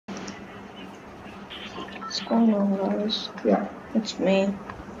What's going on, guys? Yeah. It's me.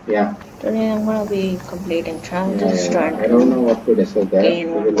 Yeah. Today I'm gonna be completing challenges, Yeah. trying I don't know what to discuss there.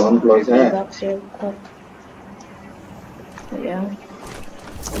 gain We will learn closer. bucks real quick. Yeah.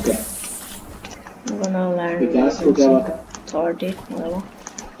 Okay. I'm gonna learn Because okay. authority. Whatever.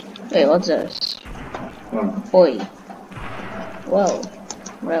 Wait, what's this? Oh. Oi. Whoa.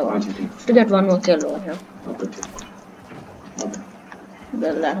 Whatever. To get one more kill over here. Okay. Okay.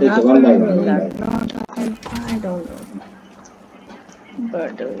 Will that Take happen? one by one, Will one that by not happen? I don't know.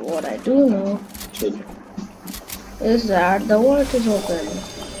 But what I do know is that the world is open.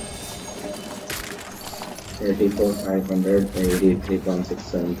 84,500,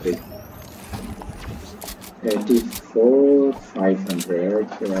 83.673. 84,500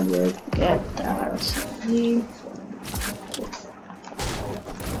 divided by Get that.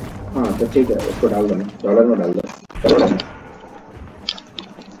 हाँ तो ठीक है उसको डाल दो ना dollar में डाल दो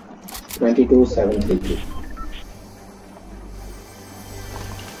 22,733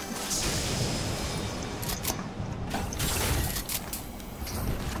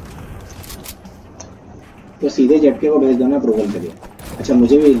 तो सीधे झटके को भेज दो ना अप्रूवल के लिए अच्छा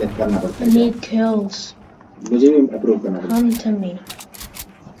मुझे भी करना पड़ता है need kills मुझे भी अप्रूव करना पड़ता है come to me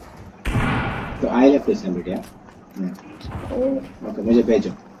तो आई हैव टू सबमिट या ओके मुझे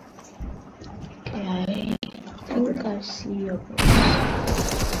भेजो okay I think I see your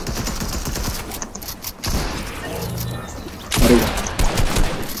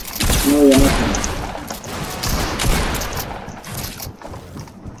no you're not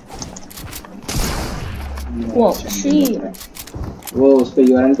Whoa, see. वो उस पे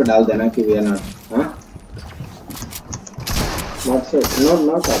यूआरएल पे डाल देना कि वी आर नॉट हाँ not so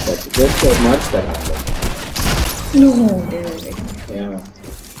not that just merge करना No, yeah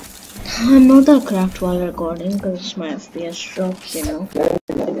I'm not that cracked while recording because my FPS drops, you know. I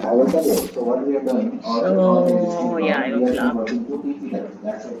will tell you. So what we are doing? So yeah, I got clapped.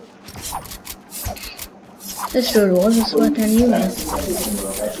 This dude was a sweat anyway.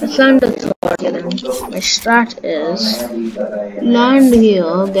 Let's land the sword then. My strat is land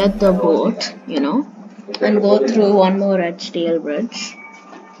here, get the boat, you know, and go through one more red steel bridge.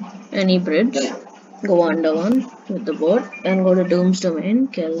 Any bridge. Go under one with the boat, then go to Doom's Domain,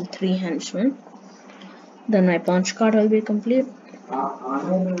 kill 3 henchmen. Then my punch card will be complete.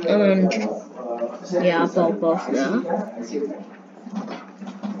 And yeah, pop off there.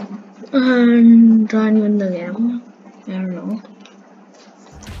 And try and win the game. I don't know.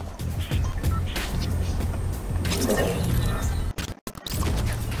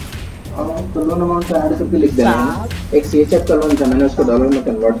 तो loan amount से add करके लिख देना एक CHF का loan था मैंने उसको डॉलर में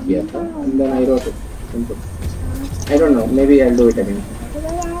कन्वर्ट किया था and then I wrote it I don't know may B I will do it again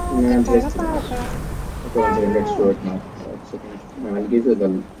मैं interested okay one second let's do it now I will give you the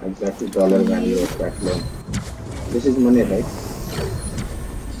exact dollar value of that loan this is money right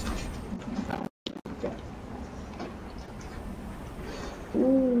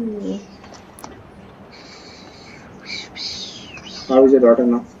How is your daughter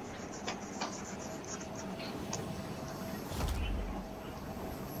now?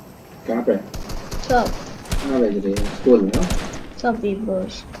 कहाँ पे? Sup? कहाँ भेज रही है? School में? Sup,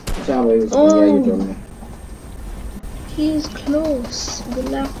 bros? अच्छा भाई उसको क्या ये जोड़ना? He's close.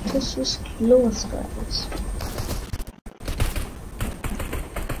 Galactus is close, guys.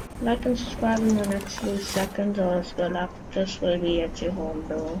 Like and subscribe in the next few seconds, or else Galactus will be at your home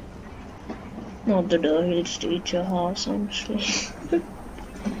door. Not the door, he'll just eat your house, honestly.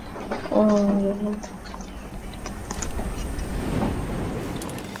 Oh, yeah.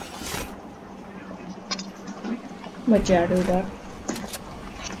 But yeah, do that.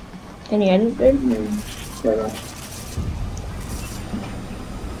 Can you edit it? Yeah.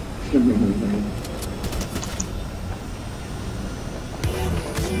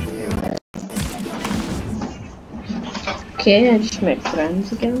 Okay, I just made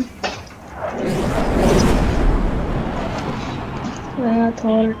friends again.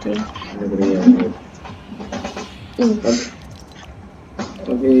 Authority.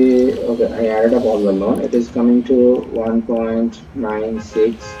 Okay, I added up all the loan. It is coming to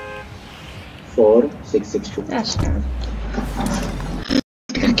 1.964662. That's done.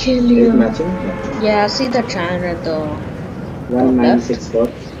 I kill you. Is matching? Yeah, see the channel at the 1964.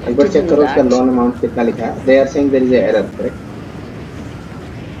 एक बार check करो उसका loan amount कितना लिखा है. They are saying there is an error, correct?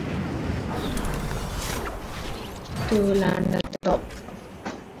 To land at the top.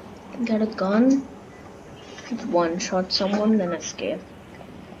 Get a gun. One shot someone, then escape.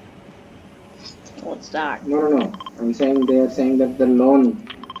 What's that? No. I'm saying they are saying that the loan.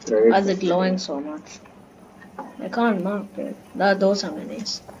 Why is it glowing so much? I can't mark it. Those are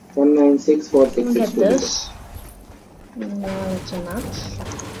minis. 1964662. Get this. No, it's enough.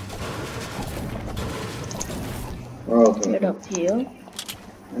 Okay. Get up here.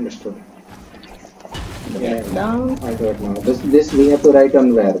 Understood. Get down. I got it now. This we have to write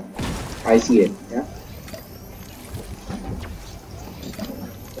on where? ICA, yeah?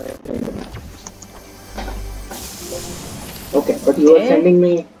 Okay, but you are sending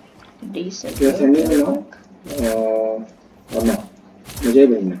me. Decent. You are sending me now. Or no? मुझे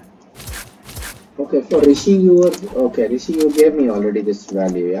भेजना. Okay, for Rishi Rishi you gave me already this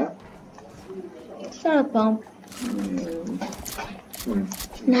value, yeah? Start a pump.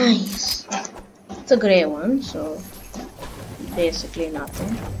 Nice. It's a grey one, so basically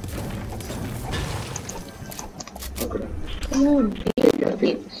nothing. Okay. Come on,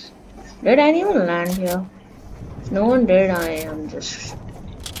 please. Did anyone land here? No one did. I am just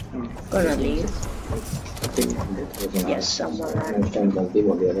gonna leave. Yes, someone landed.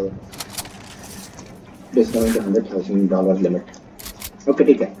 Discount $100,000 limit. Okay,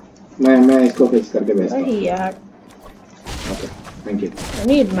 ठीक है. मैं इसको fix करके भेजता हूँ. Where he at? Okay, thank you. I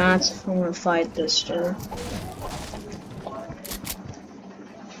need mats if I'm gonna fight this still.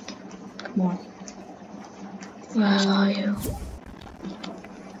 Come on. Where are you?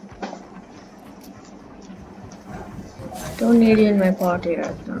 Don't need you in my party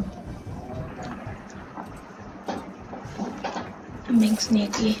right now. I'm being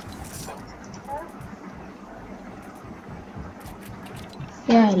sneaky.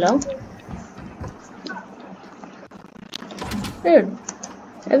 Yeah, hello? Dude,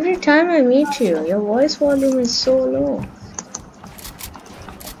 every time I meet you, your voice volume is so low.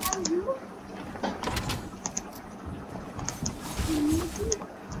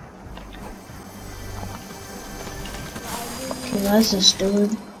 Okay, where's this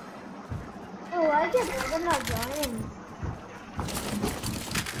dude? Oh, I just not joining.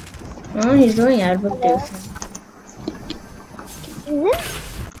 Oh, he's doing Arabic tuition. Is it?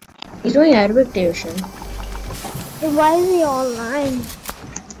 He's doing Arabic tuition. Then why is he online?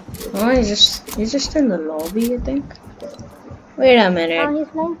 Oh, he's just in the lobby, I think. Wait a minute.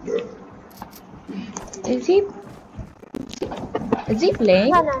 He's playing? Is he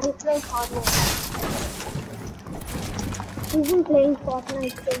playing? No, he's playing Fortnite. He's been playing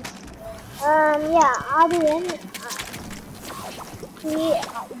Fortnite too. Yeah, Adrian,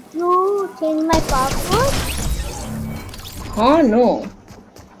 you changed my password? Oh no.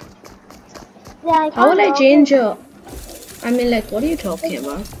 Yeah, How will I change your... I mean, like, what are you talking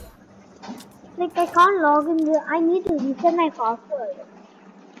about? Like, I can't log in. I need to reset my password.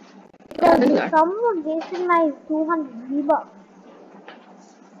 Yeah, then that. Someone wasted my 200 V-Bucks.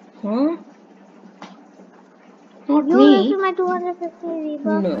 Huh? Not You me. wasted my 250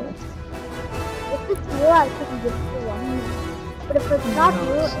 V-Bucks? No. If it's you, I can give you one. But if it's not No, you,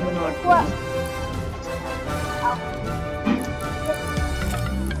 it's not what? me.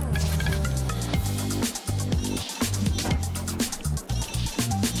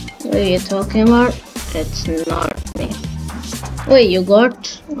 What are you talking about? It's not me. Wait, you got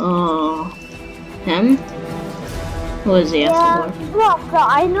him? Who is he? I Yeah, forgot. bro,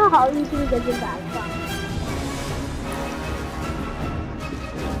 I know how you can get the bad one.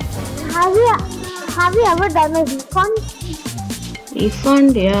 Have you ever done a refund?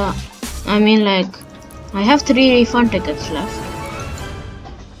 Refund? Yeah. I mean, like, I have 3 refund tickets left.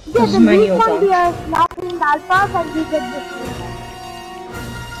 Yeah, This is the my new refund account. we are laughing that pass and we get this refund.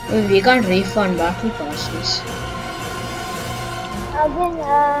 We can't refund battle passes. Then,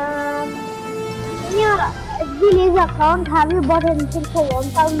 in your SB Laser account, have you bought anything for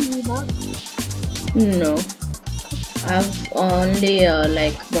 1000 V-Bucks? No. I've only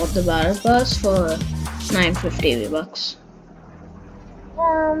like bought the battle pass for 950 V-Bucks.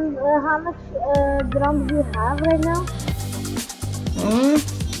 How much drums do you have right now?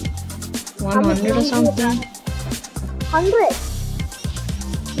 100 or something. 100?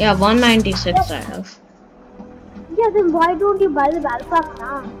 Yeah, 196 I have. Yeah, then why don't you buy the battle pass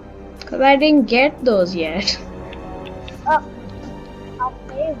now? Cause I didn't get those yet.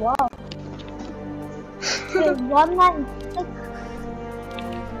 Okay, wow. Okay, 196.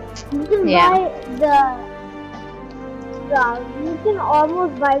 You can buy you can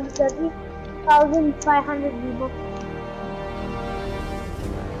almost buy 30,500 V-Bucks.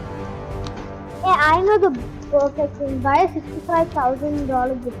 Yeah, I know the perfect thing. Buy a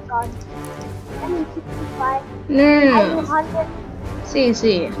 $65,000 gift card. I mean 65. No. 100. See.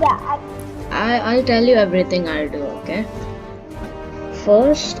 Yeah, I'll tell you everything I'll do, okay?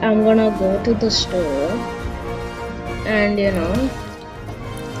 First, I'm gonna go to the store and,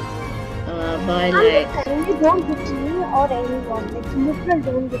 buy like... I'm just telling you, don't give me. or anyone. Like literal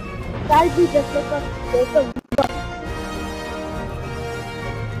don't get it. That'll be just like a fake of.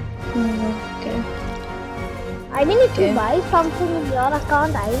 Okay. I mean, if you Okay. buy something in your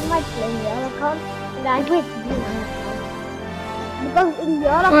account, I might claim your account, and I might be my account. Because in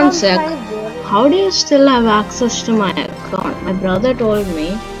your account, One it's sec. kind of boring. How do you still have access to my account? My brother told me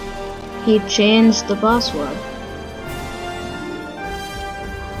he changed the password.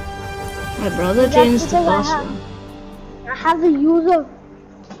 My brother That's changed the because password. I have the user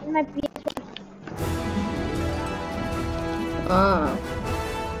in my PS. Ah.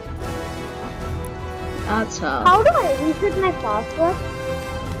 That's how. How do I reset my password?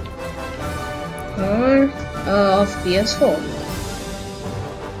 Of PS4.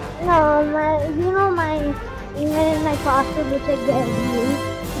 No, my my email and my password which I get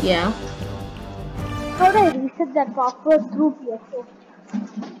used. Yeah. How do I reset that password through PS4?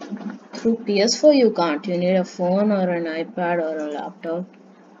 Through PS4 you can't. You need a phone or an iPad or a laptop.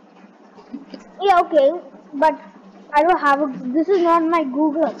 Yeah, okay, but I don't have a. This is not my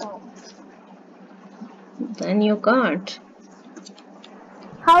Google account. Then you can't.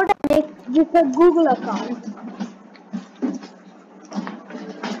 How do I make this a Google account?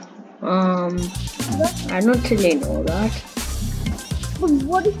 I don't really know that. But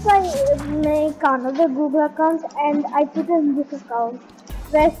what if I make another Google account and I put in this account?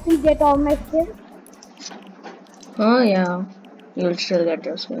 Where I still get all my skins? Oh yeah. You'll still get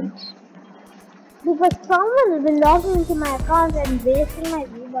your skins. Because someone will be logging into my account and wasting my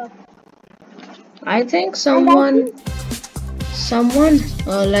V-Bucks. I think And I someone think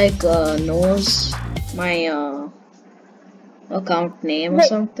knows my account name or Wait.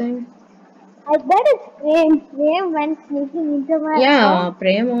 something. I bet it's Prem. Prem went sneaking into my Yeah, account.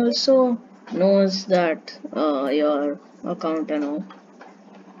 Prem also knows that your account and all.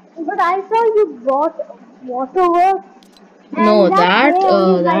 But I saw you bought Waterworks No, and that day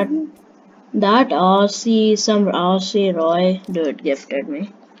only my that RC, some RC Roy dude gifted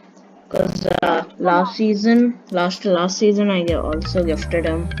me. Cause last season I also gifted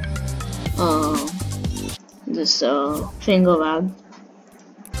him this finger wag.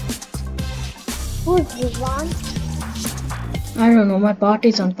 who's the one? I don't know, my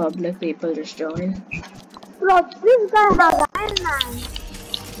party's on public, people just join. Bro, this guy has Iron Man.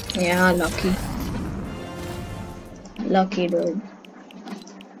 Yeah, lucky. Lucky dude.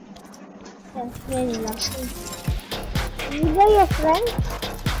 That's very lucky. These are your friends?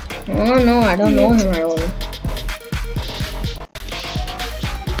 Oh no, I don't know him at all.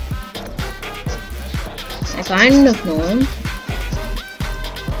 I kind of know him.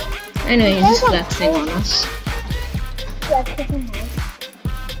 Anyway, he's just flexing on us. Flexing him out.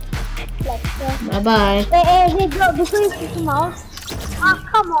 Flexer. Bye bye. Hey, bro, before you kick him out,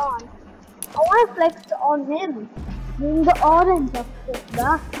 come on. I want to flex on him. Doing the orange of this,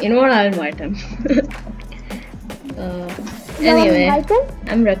 bruh. You know what? I'll invite him. Anyway,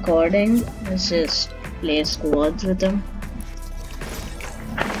 I'm recording. Let's just play squads with him.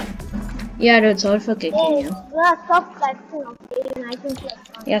 Yeah, dude, sorry for kicking you. Yeah, stop flexing, okay? And I can flex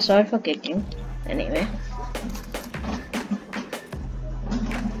on. Yeah, sorry for kicking. Anyway.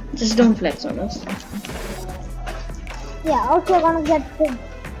 Just don't flex on us. Yeah, also gonna get him.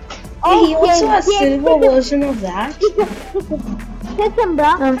 Hey, he also has silver version of that. Hit him, bro.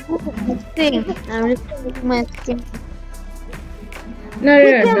 I'm risking my skin. No.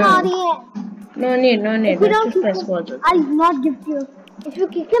 No need. If you Let's don't just kick play him, squads with him. I'll not give you. If you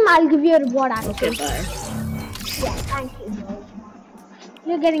kick him, I'll give you a reward actually. Okay, bye. Yeah, thank you, boy.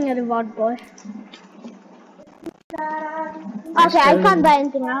 You're getting a reward, boy. Okay, I can't buy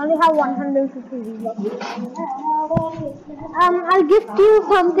anything. I only have 150 V-Bucks. I'll gift you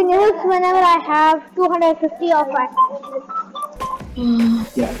something else whenever I have 250 of my.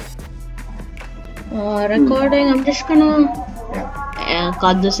 Recording. I'm just gonna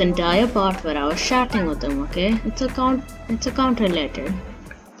cut this entire part where I was chatting with him. Okay, it's account related.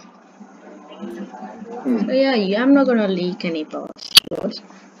 So yeah, I'm not gonna leak any passwords.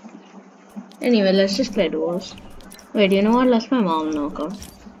 Anyway, let's just play duos. Wait, you know what? Let's my mom know. Okay.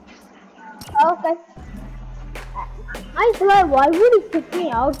 I swear, why would he kick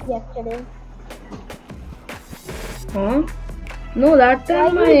me out yesterday? Huh? No, that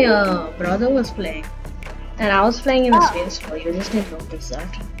time my brother was playing. And I was playing in his PS4. You just didn't notice that.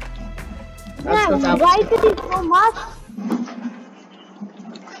 That's what I was doing. So much.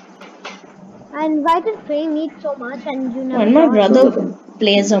 I invited Frame so much and you never When my brother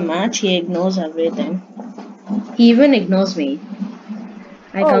plays a match, he ignores everything. He even ignores me.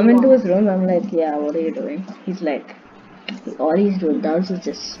 I come into his room, I'm like, yeah, what are you doing? He's like, All he's doing does is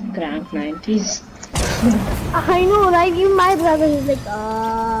just crank 90s. I know, right? Even my brother is like,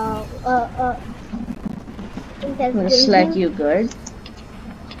 intense Just like drinking. you good.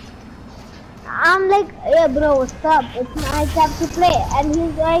 I'm like, yeah, bro, what's up? It's my time to play. And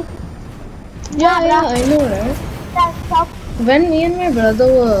he's like, Yeah, bro, I know, right? stop. When me and my brother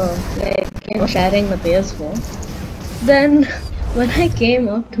were like, sharing the PS4, then when I came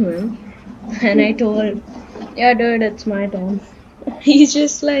up to him and I told, yeah, dude, it's my turn. He's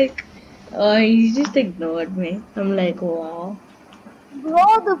just like, he just ignored me. I'm like, wow.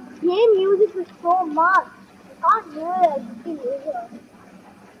 Bro, the game uses it so much. I can't hear everything either.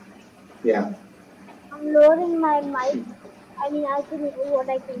 Yeah. I'm lowering my mic. I mean, I can hear what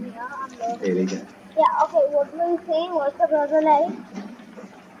I can hear. I'm lowering. Really good. Yeah, okay, what were you saying? What's the brother like?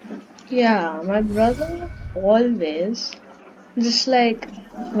 Yeah, my brother always, just like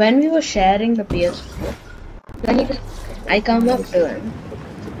when we were sharing the PS4, then I come up to him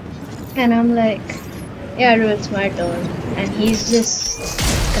and I'm like, yeah, dude, it's my turn. And he's just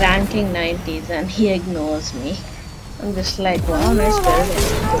cranking 90s and he ignores me. I'm just like, wow, nice building.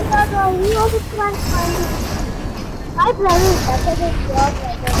 My brother, he also can't find it. My brother is better than your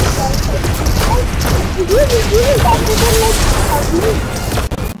brother because he's better than like me.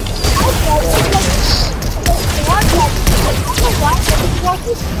 My brother is like God like I don't know why, but he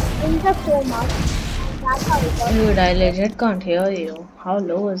watches Inter so much. That's how it was. Dude, I legit can't hear you. How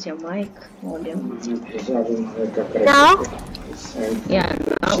low is your mic volume? Now? Yeah,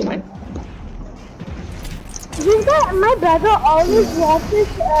 now my. My brother always watches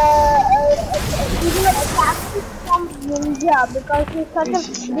video attacks from Ninja because he's such a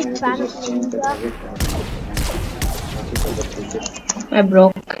big fan of Ninja. I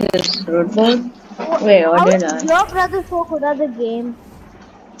broke his root board. Wait, How what did is I? your brother so good at the game?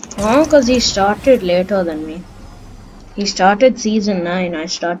 Oh, because he started later than me. He started season 9, I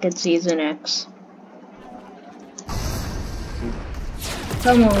started season X.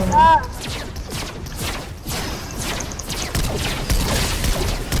 Come on.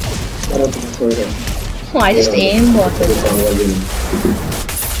 Oh, I just aimbot it.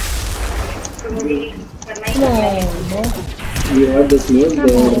 Come on, bro. You have this name,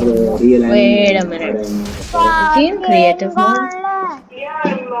 the real Wait a minute. Game creative mode. Yeah,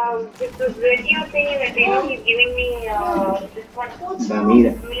 because when you saying that he's giving me this one.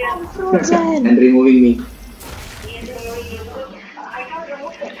 Damira. And removing me. I can't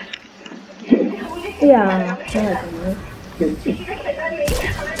remove it. Yeah.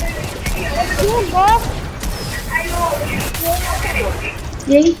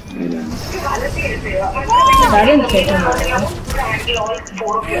 Yay. That didn't hit him.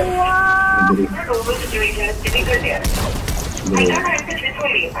 I can't answer this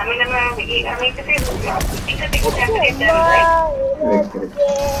only. I mean,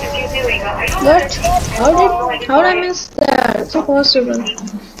 What? How did I miss that? It's impossible.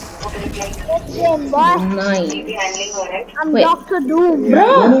 Nice. I'm Wait. Dr. Doom.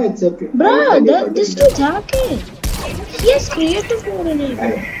 Bruh. No, it's okay. Bruh, this dude's hacking. He has creative mode in it.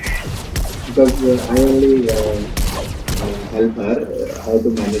 Because I only help her how to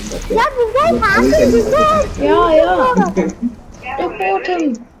manage that. Yeah, this guy hacking this guy. Yeah. Report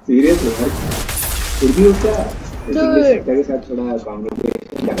him. Seriously, could you Dude.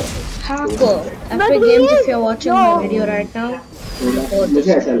 Hacker. Epic Games, if you're watching my video right now, report this.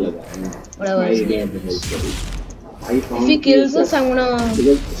 Whatever his name is. If he kills us, I'm gonna...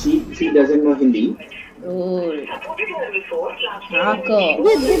 Because she doesn't know Hindi. Dude. Hacker.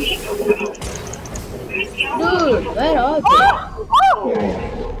 Dude, where are they?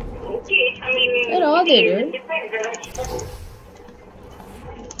 Where are they, dude?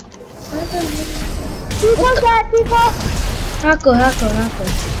 Hacker.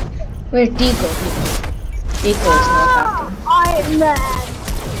 Wait, Tico. Tico is not hacking. Iron Man.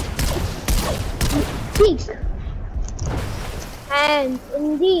 Speak. And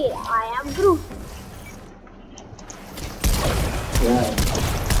indeed, I am Groot. Yeah.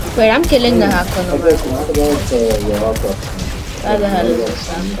 Wait, I'm killing the hacker no But matter it's not about your problem. where the hell is this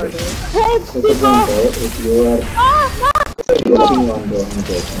hacker, dude? Hey, For example, if you are working on the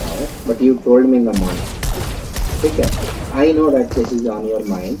page now, but you told me in the morning. Okay, I know that this is on your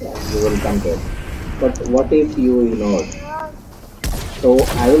mind and you will come to it. But what if you ignore? So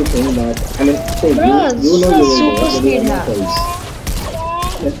I will think that, I mean, say Bruh, you know you will super do it, speed but you are not hack. telling.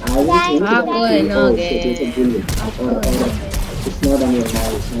 Then I will think that Hacker it no is a game. bully. Or it's not on your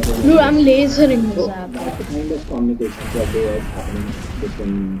mind, it's not on Dude, your I'm lasering So this app. that kind of communication that was happening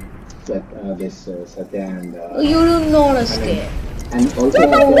between this Satya and You do not escape. And also,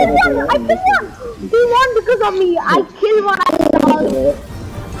 Yes, I killed one! I killed one! He won because of me. I killed one at the house.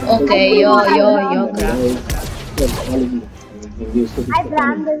 Okay, you're crap. I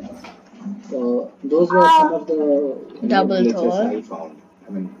branded. So those were some of the Double glitches Thor. I found. I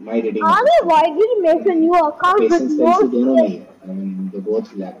mean, my reading. Army, why did you make a new account with Patience no tells you दोनों skill? नहीं है. I mean, they both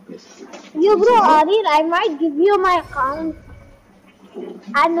lack patience. You bro, Aryan, I might give you my account.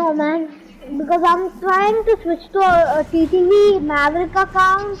 I know, man. Because I'm trying to switch to a TTV Maverick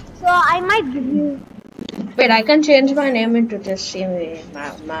account, so I might give you. Wait, I can change my name into just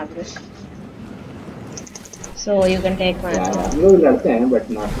Maverick. So you can take my Yeah, account. हम लोग लड़ते हैं, but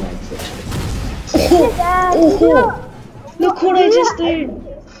not much. Look what I just did.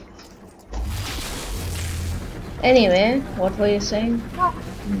 Anyway, what were you saying?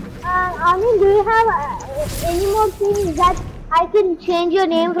 Aryan, do you have any more things that I can change your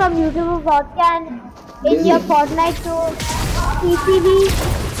name from YouTube vodka and in your Fortnite to TTV?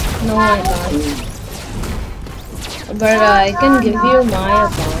 No, I can't. But I can give you my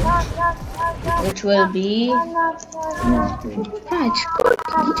account, which will be Raj. What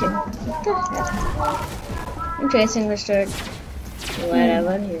the heck? I'm chasing Mr.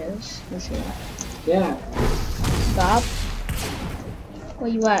 Wherever he is. He's here. Yeah. Stop. Where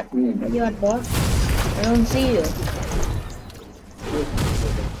you at? Where you at, boy? I don't see you.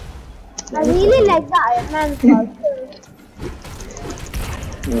 I really like the Iron Man costume.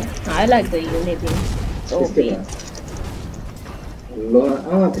 I like the Unity. It's OP.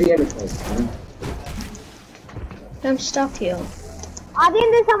 Lower, 305. I'm stuck here.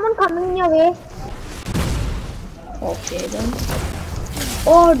 Aryan, there's someone coming your way. Okay then.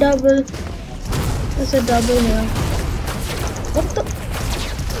 Oh, double. There's a double here. What the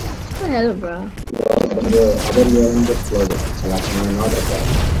hell, bro?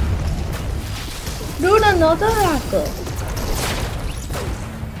 Dude, another hacker.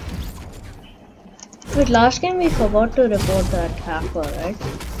 Wait, last game we forgot to report that hacker, right?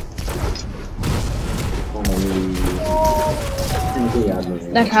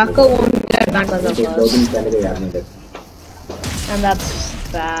 That hacker won't get back because of us. And that's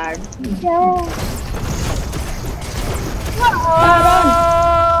bad.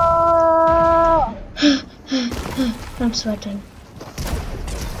 I'm sweating.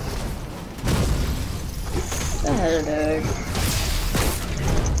 What the hell, dude?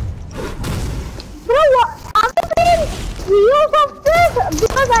 Bro, I'm playing videos of this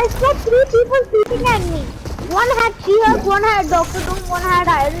because I saw 3 people shooting at me. One had She-Hulk, one had Doctor Doom, one had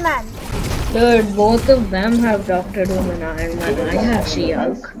Iron Man. Dude, both of them have Doctor Doom and Iron Man. I have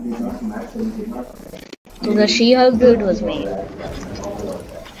She-Hulk. So the She-Hulk dude was me.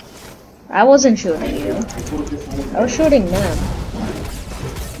 I wasn't shooting you. I was shooting them.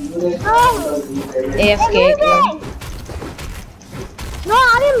 Oh, AFK. no,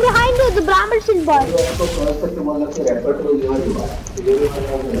 I'm behind you, the Brahmin boy.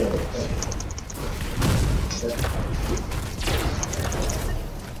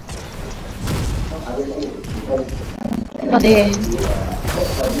 Ade.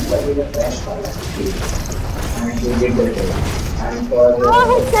 Oh,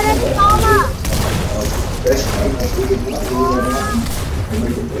 his correct mama.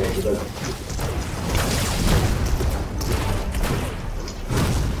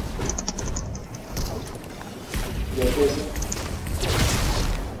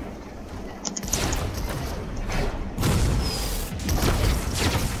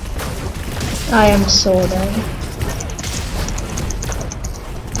 I am so dead.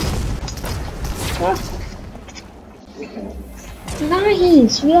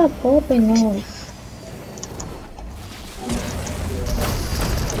 Nice, we are popping off.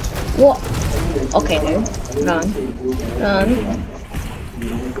 What? Okay, dude. Run. Run.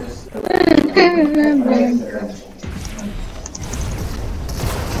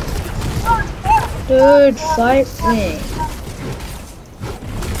 Dude, fight me.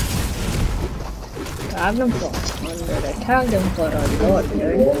 Tagged him for 100. I tagged him for a lot,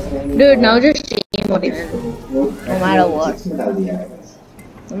 dude. Dude, now just team mode him. No matter what.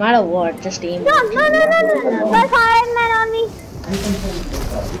 No matter what, just team No, no, no, no, no, no. There's Iron Man on me.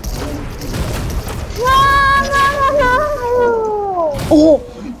 No, no, no, no. Oh!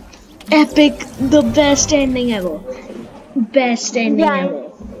 Epic! The best ending ever. Best ending Yeah. ever.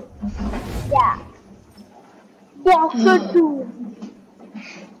 Yeah. Doctor 2.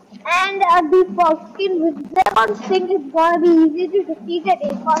 And the fucking Wizard thing is gonna be easy to defeat at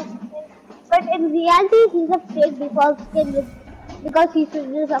default skin. But in reality, he's a fake default skin because he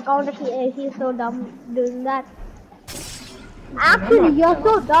switched his account. He's so dumb doing that. Actually, you're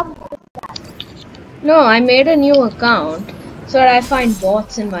so dumb. No, I made a new account. so that I find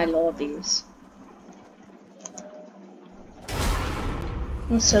bots in my lobbies.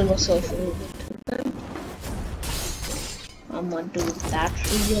 Silver surfer. I'm gonna do that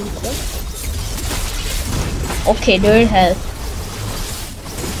real quick. Okay, there it has.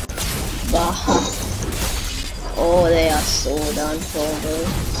 Baha. Oh, they are so done for, dude.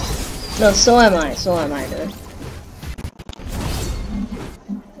 No, so am I, dude.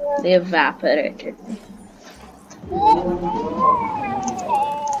 They evaporated me.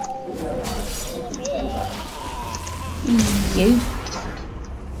 You.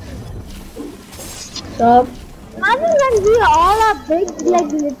 Stop. Imagine when we all are big,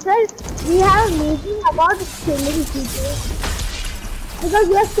 like little, we have a meeting about killing people. Because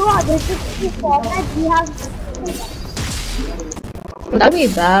we are so addicted to Fortnite, we have. That'd be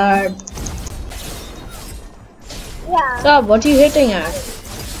bad. Yeah. Stop, what are you hitting at?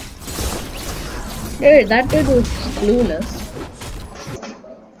 Dude, that dude was clueless.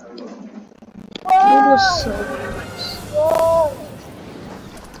 Dude was so clueless.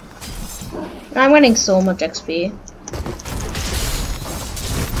 I'm getting so much XP.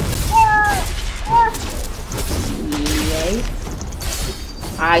 Yay.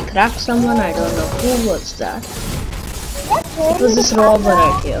 I cracked someone, I don't know who was that. It was this robber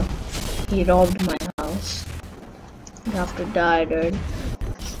right here. He robbed my house. You have to die, dude.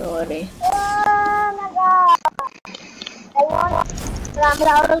 Sorry. Oh my god. I want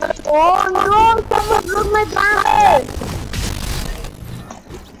oh no, someone broke my bangle.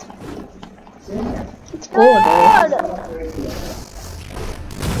 Let's go, dude.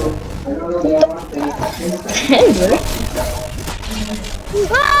 Hey, dude.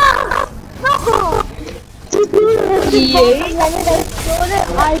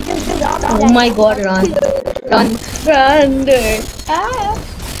 Oh my god, run. Run, dude. Ah.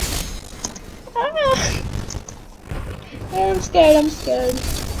 I'm scared.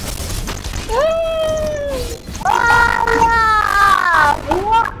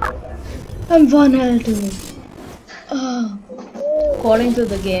 I'm 1 health, dude. Oh. According to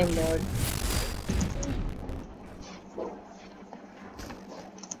the game mode.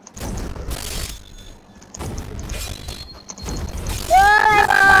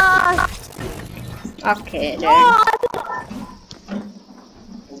 Okay, then.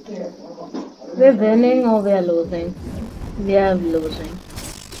 We're winning or we are losing? We are losing.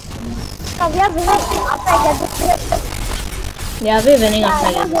 No, we are winning after I get the kill. Yeah, we're winning after I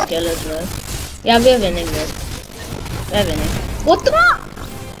get this kill as well. Yeah, we're winning this. We're winning. What the?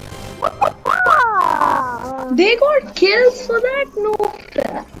 They got kills for that? No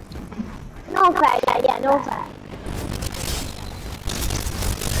fair. No fair, yeah, no fair.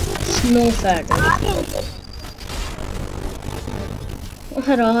 No fair.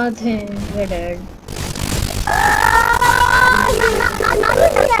 Radhe, we're dead.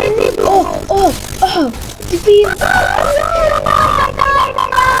 Oh! TP!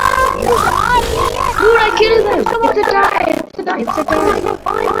 Dude, I killed them! It's a tie!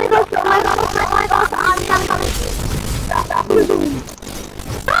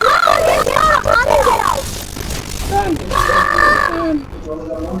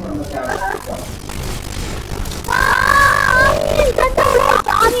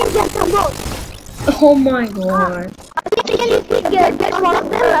 Oh my god. Even if we get one of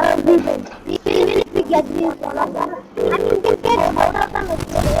them, even if we get this one of them, and we can get both of them.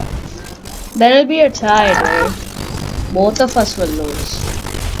 Then it'll be a tie, dude. Both of us will lose.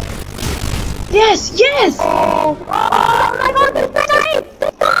 Yes! Oh my god, this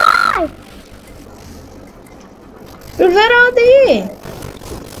guy! Dude, where are they?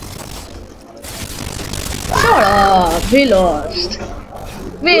 Shut up, we lost.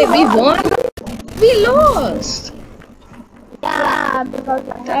 Wait, we won? We lost. Yeah, because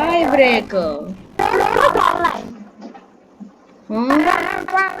Tiebreaker. Huh?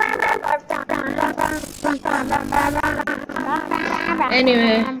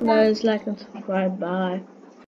 Anyway, guys, like and subscribe. Bye.